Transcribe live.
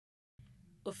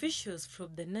Officials from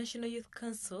the National Youth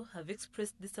Council have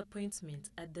expressed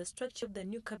disappointment at the structure of the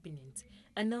new cabinet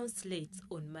announced late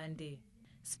on Monday.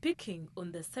 Speaking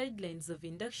on the sidelines of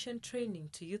induction training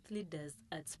to youth leaders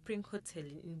at Spring Hotel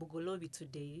in Bugolobi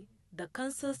today, the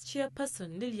council's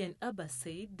chairperson Lillian Aber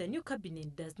said the new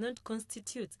cabinet does not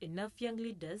constitute enough young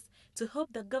leaders to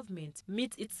help the government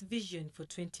meet its vision for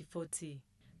 2040.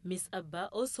 Ms. Aber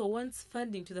also wants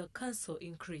funding to the council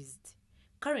increased.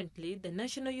 Currently, the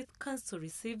National Youth Council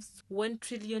receives 1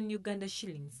 trillion Uganda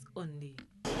shillings only.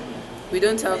 We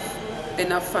don't have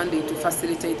enough funding to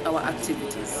facilitate our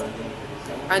activities.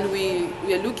 And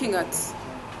we are looking at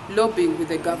lobbying with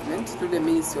the government through the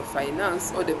Ministry of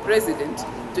Finance or the President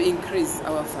to increase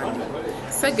our funding.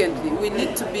 Secondly, we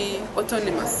need to be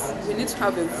autonomous. We need to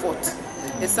have a vote,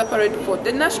 a separate vote.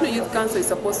 The National Youth Council is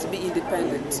supposed to be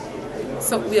independent.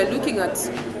 So we are looking at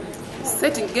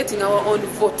getting our own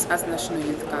vote as National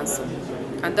Youth Council.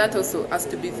 And that also has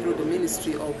to be through the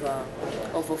Ministry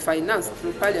of Finance,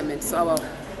 through Parliament. So our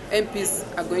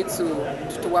MPs are going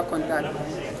to work on that.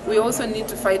 We also need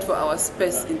to fight for our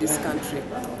space in this country.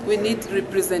 We need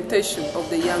representation of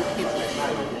the young people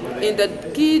in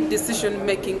the key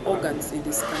decision-making organs in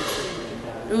this country.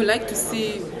 We would like to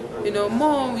see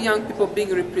more young people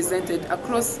being represented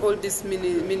across all these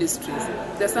ministries.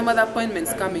 There are some other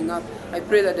appointments coming up. I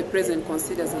pray that the President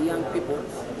considers the young people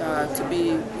to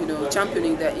be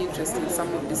championing their interest in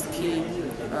some of these key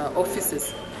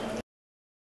offices.